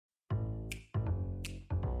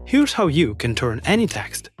Here's how you can turn any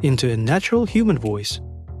text into a natural human voice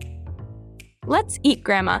Let's eat,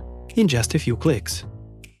 Grandma. in just a few clicks.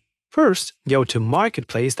 First, go to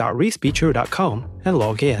marketplace.respeecher.com and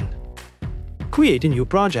log in. Create a new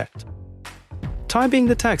project. Type in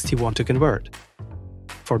the text you want to convert.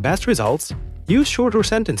 For best results, use shorter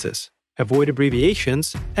sentences, avoid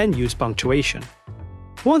abbreviations, and use punctuation.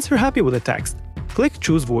 Once you're happy with the text, click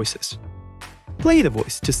Choose Voices. Play the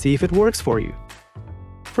voice to see if it works for you.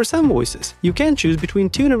 For some voices, you can choose between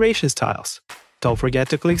two narration styles. Don't forget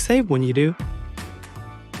to click Save when you do.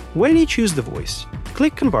 When you choose the voice,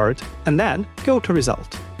 click Convert and then go to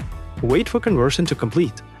Result. Wait for conversion to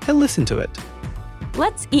complete and listen to it.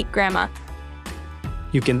 Let's eat, Grandma.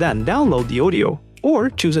 You can then download the audio or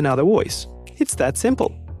choose another voice. It's that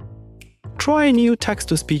simple. Try a new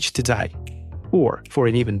text-to-speech today. Or, for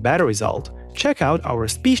an even better result, check out our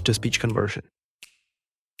speech-to-speech conversion.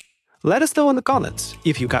 Let us know in the comments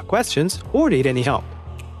if you got questions or need any help.